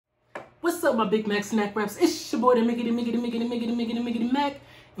What's up, my Big Mack Snack-Wraps? It's your boy, the Miggity Mac,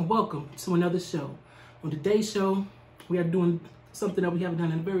 and welcome to another show. On today's show, we are doing something that we haven't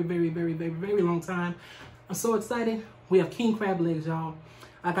done in a very long time. I'm so excited. We have king crab legs, y'all.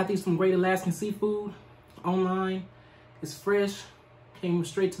 I got these from Great Alaskan Seafood online. It's fresh, came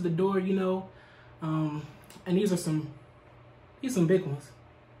straight to the door, you know. And these are some big ones.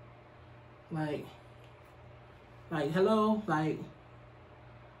 Like hello, like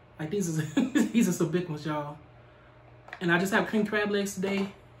these are some big ones, y'all. And I just have king crab legs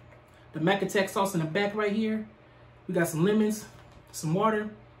today. The mac attack sauce in the back right here. We got some lemons, some water.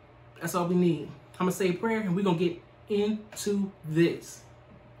 That's all we need. I'm gonna say a prayer and we're gonna get into this.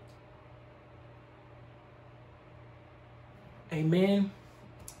 Amen.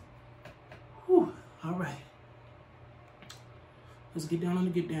 Whew. All right. Let's get down on the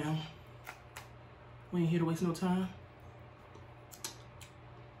get down. We ain't here to waste no time.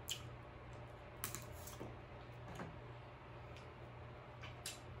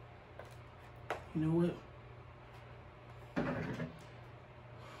 You know what?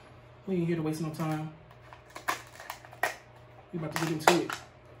 We ain't here to waste no time. We about to get into it.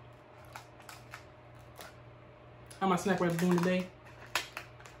 How my snack wraps doing today?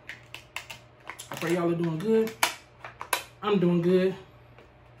 I pray y'all are doing good. I'm doing good.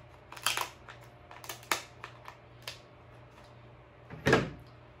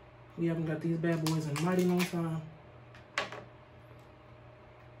 We haven't got these bad boys in a mighty long time.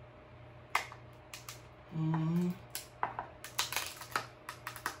 Boom.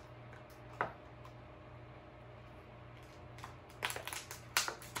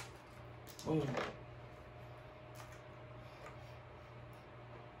 All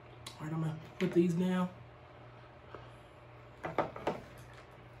right, I'm gonna put these down. Put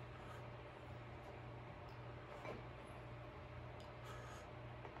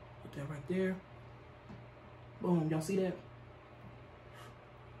that right there. Boom, y'all see that?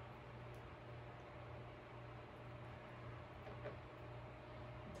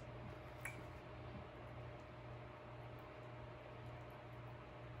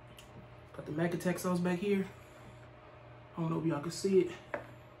 Got the mac attack sauce back here. I don't know if y'all can see it.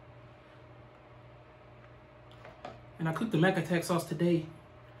 And I cooked the mac attack sauce today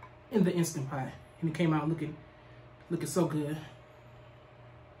in the Instant Pot. And it came out looking so good.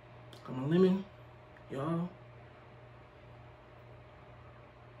 Got my lemon, y'all.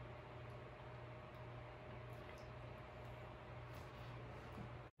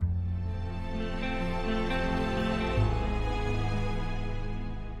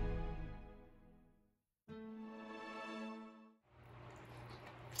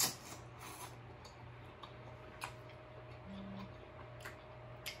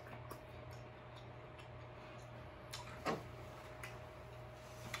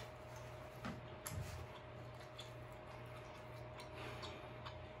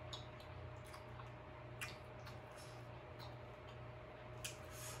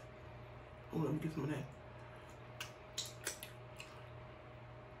 Oh, let me get some of that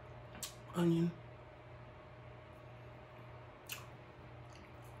onion.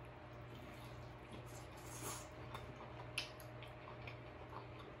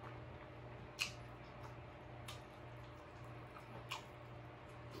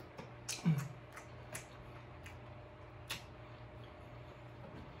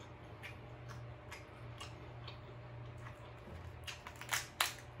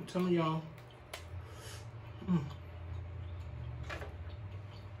 I'm telling y'all.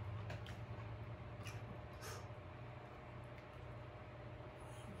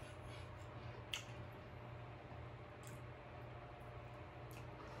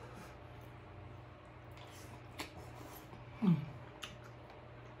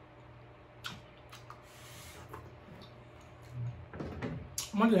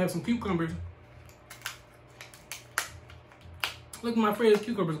 I wanted to have some cucumbers. Look at my friend's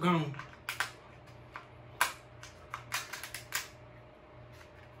cucumbers gone.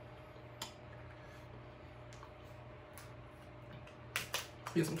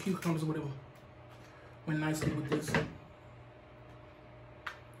 Get some cucumbers or whatever. Went nicely with this.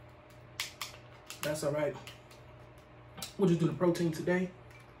 That's all right. We'll just do the protein today.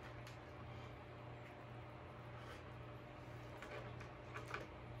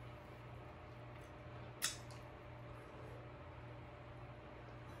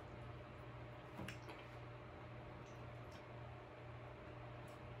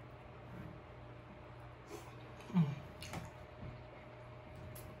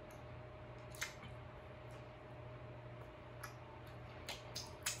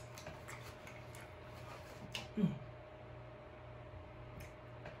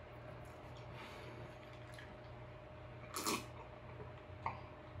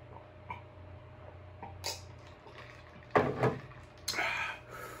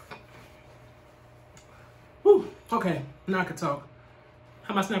 Okay, now I can talk.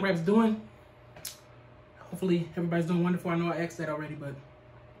 How my snack wraps doing? Hopefully everybody's doing wonderful. I know I asked that already, but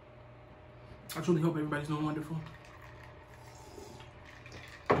I truly hope everybody's doing wonderful.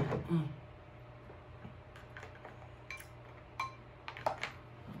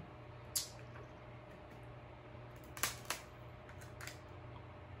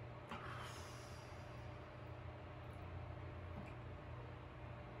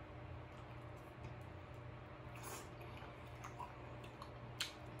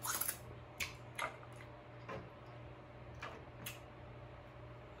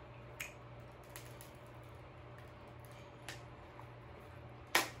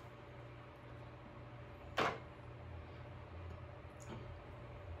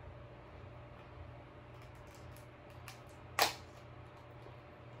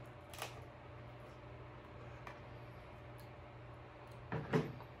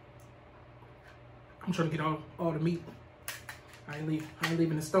 I'm trying to get all the meat. I ain't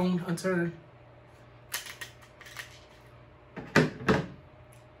leaving a stone unturned.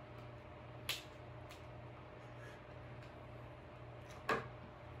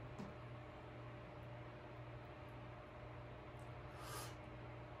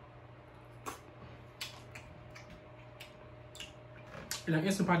 And the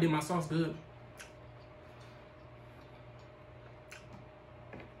Instant Pot did my sauce good.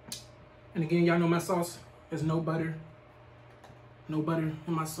 And again, y'all know my sauce is no butter. No butter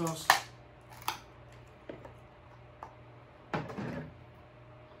in my sauce.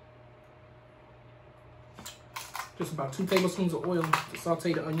 Just about 2 tablespoons of oil to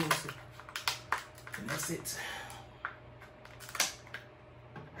saute the onions. And that's it.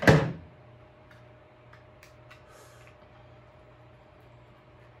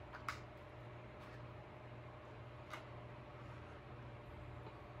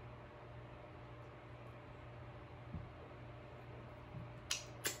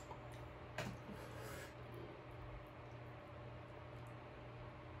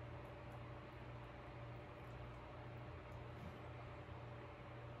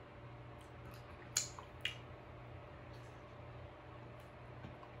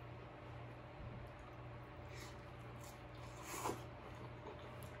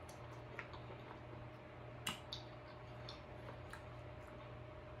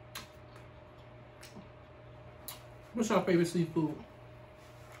 What's your favorite seafood?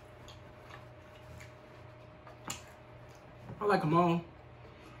 I like them all.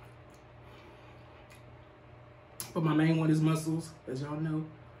 But my main one is mussels, as y'all know,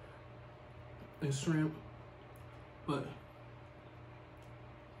 and shrimp. But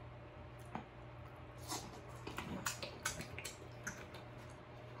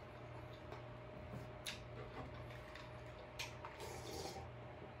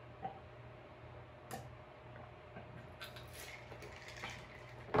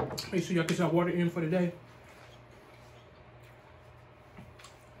make sure y'all get y'all water in for the day.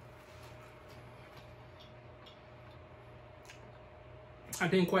 I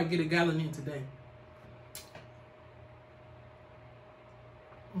didn't quite get a gallon in today.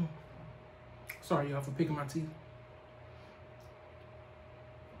 Sorry, y'all, for picking my teeth.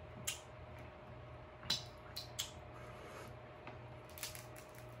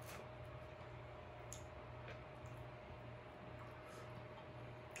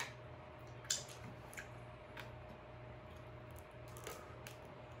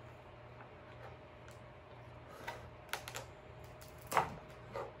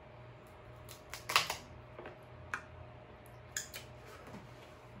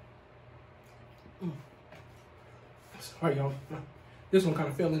 Sorry, y'all. This one kind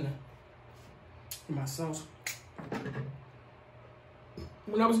of fell in my sauce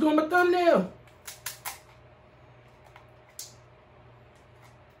when I was doing my thumbnail.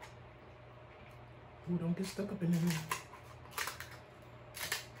 Ooh, don't get stuck up in there.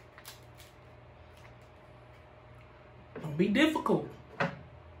 Don't be difficult.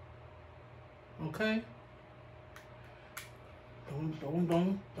 Okay?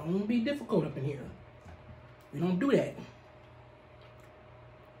 Don't be difficult up in here. We don't do that.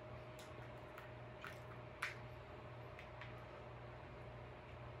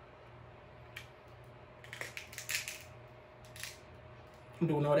 I'm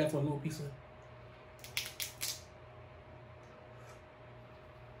doing all that for a little piece of.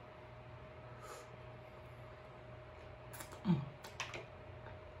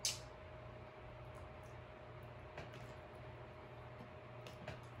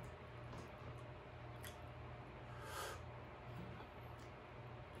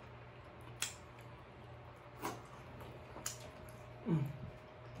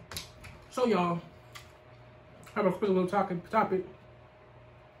 So y'all, have a quick little topic.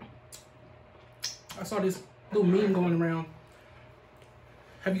 I saw this little meme going around.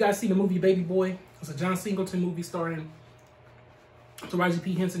 Have you guys seen the movie Baby Boy? It's a John Singleton movie starring Taraji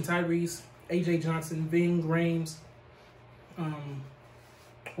P. Henson, Tyrese, AJ Johnson, Ving Rhames,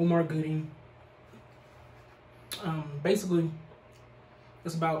 Omar Gooding. Basically,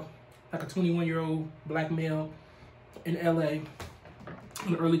 it's about like a 21-year-old black male in LA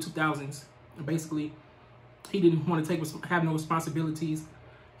in the early 2000s. And basically, he didn't want to have no responsibilities.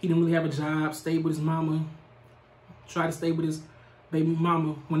 He didn't really have a job, stayed with his mama, tried to stay with his baby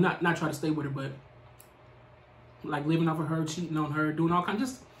mama. Well, not try to stay with her, but like living off of her, cheating on her, doing all kinds,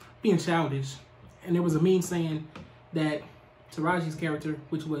 just being childish. And there was a meme saying that Taraji's character,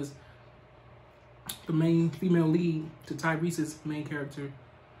 which was the main female lead to Tyrese's main character,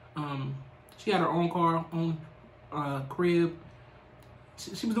 she had her own car, own crib.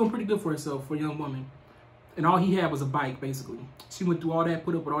 She was doing pretty good for herself for a young woman. And all he had was a bike, basically. She went through all that,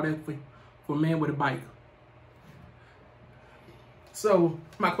 put up with all that for a man with a bike. So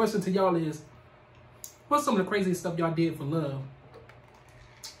my question to y'all is, what's some of the craziest stuff y'all did for love?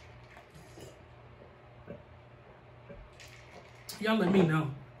 Y'all let me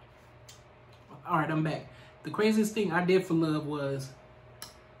know. All right, I'm back. The craziest thing I did for love was,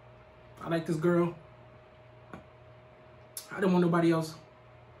 I like this girl. I didn't want nobody else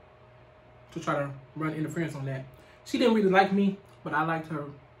to try to run interference on that. She didn't really like me, but I liked her.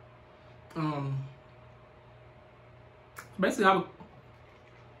 Basically, I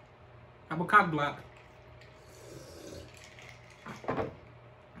would cock block.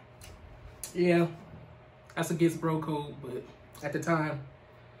 Yeah, that's against bro code, but at the time,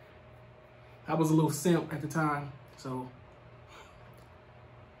 I was a little simp at the time, so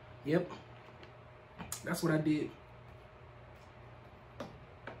yep, that's what I did.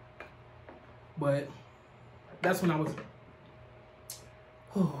 But that's when I was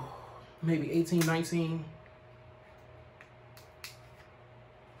maybe 18, 19.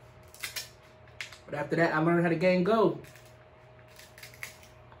 But after that, I learned how the game go.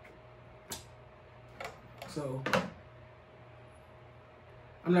 So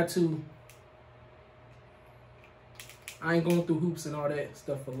I ain't going through hoops and all that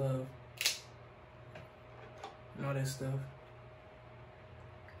stuff for love. And all that stuff.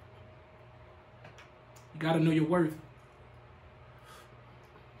 You gotta know your worth.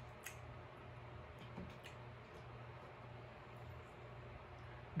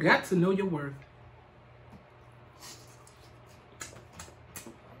 Got to know your worth.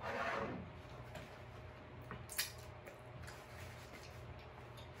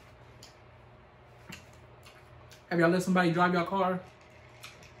 Have y'all let somebody drive your car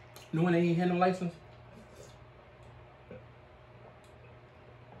knowing they ain't had no license?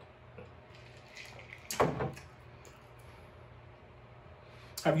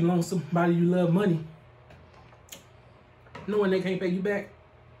 Have you loaned somebody you love money knowing they can't pay you back?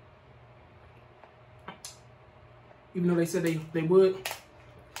 Even though they said they would.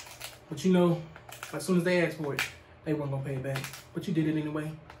 But you know, as soon as they asked for it, they weren't gonna pay it back. But you did it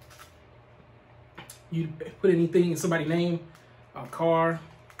anyway. You put anything in somebody's name, a car,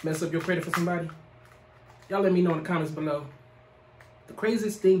 mess up your credit for somebody? Y'all let me know in the comments below. The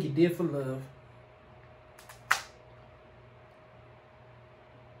craziest thing you did for love.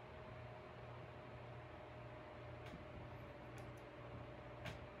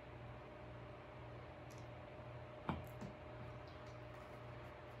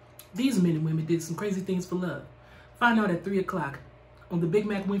 These men and women did some crazy things for love. Find out at 3 o'clock on the Big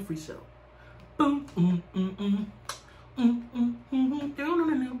Mack Show. Y'all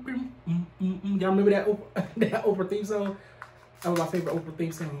remember that Oprah theme song? That was my favorite Oprah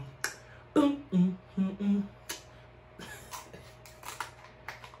theme song.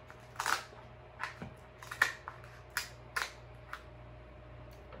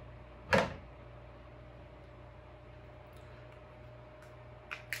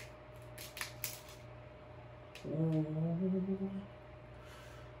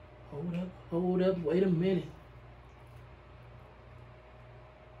 Hold up, wait a minute.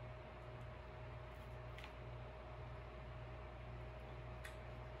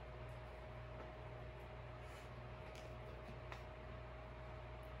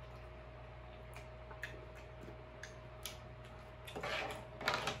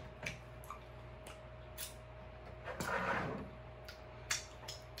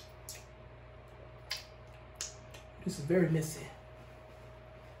 This is very messy.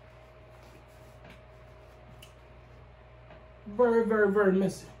 Very, very, very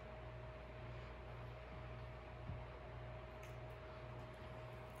messy.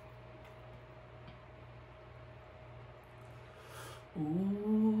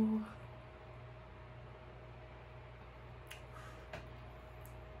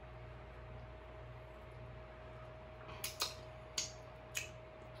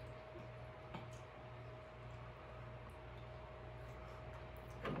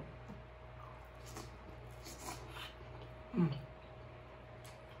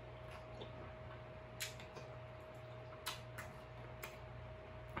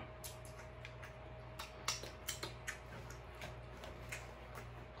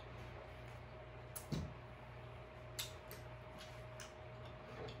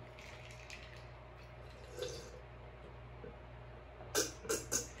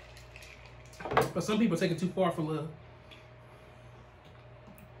 But some people take it too far for love.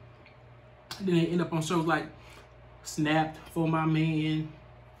 Then they end up on shows like Snapped, For My Man,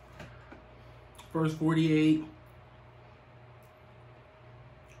 First 48.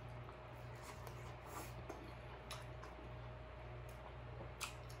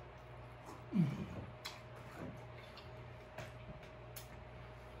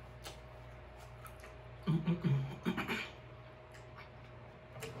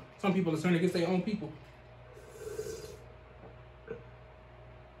 Some people are turning against their own people.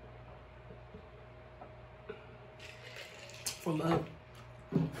 For love.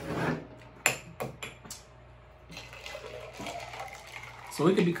 So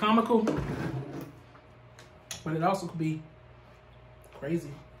it could be comical, but it also could be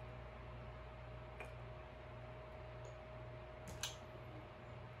crazy.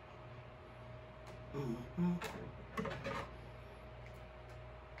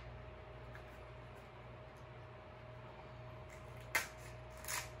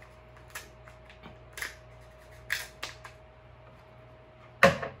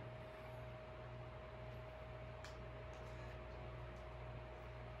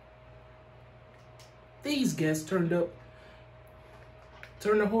 These guests turned their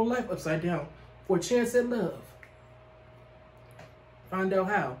whole life upside down for a chance at love. Find out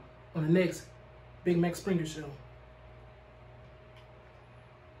how on the next Big Mack Springer Show.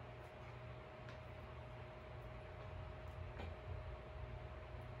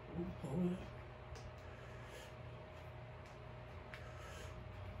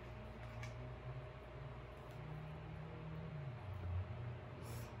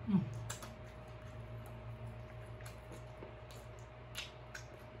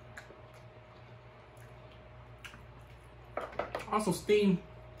 Also steam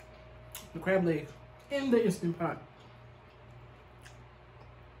the crab legs in the Instant Pot.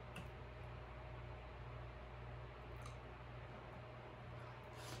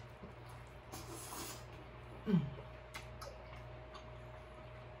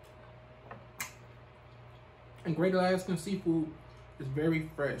 And Great Alaskan seafood is very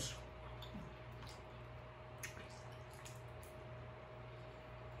fresh.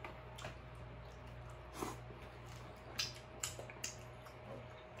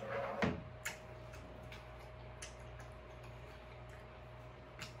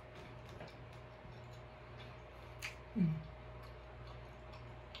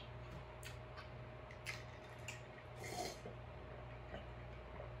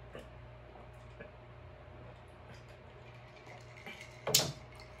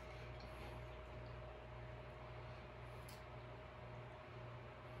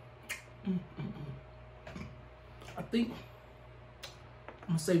 I think I'm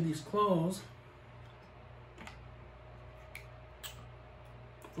gonna save these claws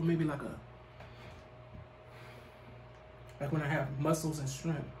for maybe like when I have mussels and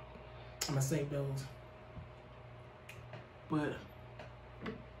shrimp. I'm gonna save those. But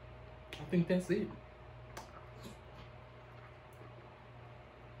I think that's it.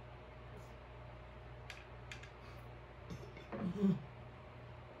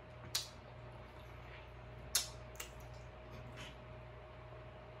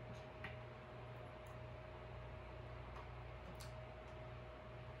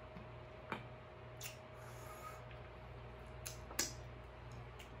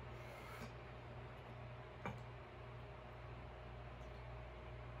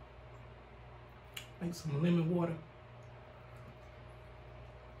 Make some lemon water.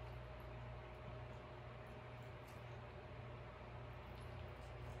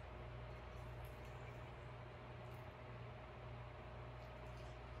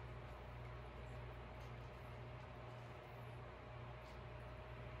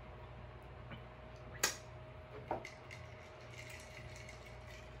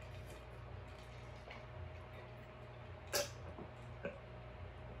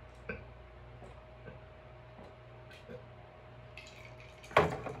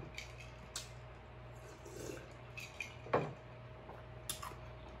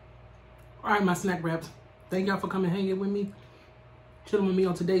 All right, my snack wraps. Thank y'all for coming hanging with me, chilling with me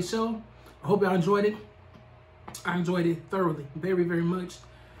on today's show. I hope y'all enjoyed it. I enjoyed it thoroughly, very, very much.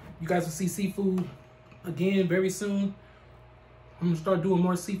 You guys will see seafood again very soon. I'm gonna start doing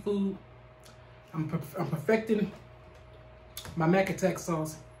more seafood. I'm perfecting my Mac Attack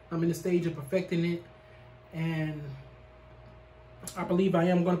sauce. I'm in the stage of perfecting it, and I believe I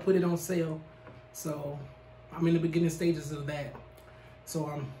am gonna put it on sale. So I'm in the beginning stages of that. So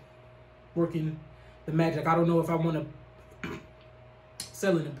I'm working the magic. I don't know if I want to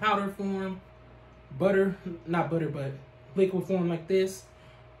sell it in powder form, not butter, but liquid form like this.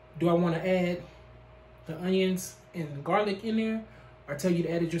 Do I want to add the onions and the garlic in there, or tell you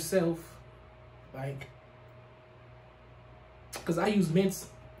to add it yourself. Like, because I use minced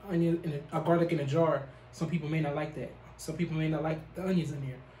onion and garlic in a jar. Some people may not like that. Some people may not like the onions in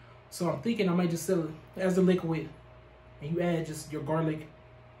there. So I'm thinking I might just sell it as a liquid, and you add just your garlic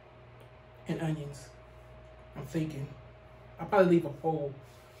and onions. I'm thinking I'll probably leave a poll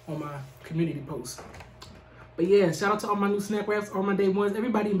on my community post. But yeah, shout out to all my new snack wraps, all my day ones,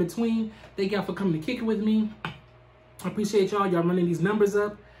 everybody in between. Thank y'all for coming to kick it with me. I appreciate y'all. Y'all running these numbers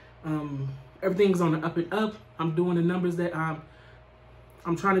up. Everything's on the up and up. I'm doing the numbers that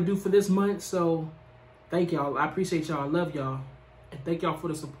I'm trying to do for this month. So thank y'all. I appreciate y'all. I love y'all. And thank y'all for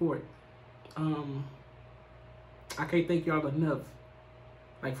the support. I can't thank y'all enough.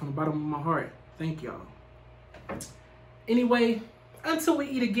 Like, from the bottom of my heart. Thank y'all. Anyway, until we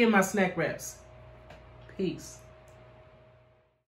eat again, my snack wraps. Peace.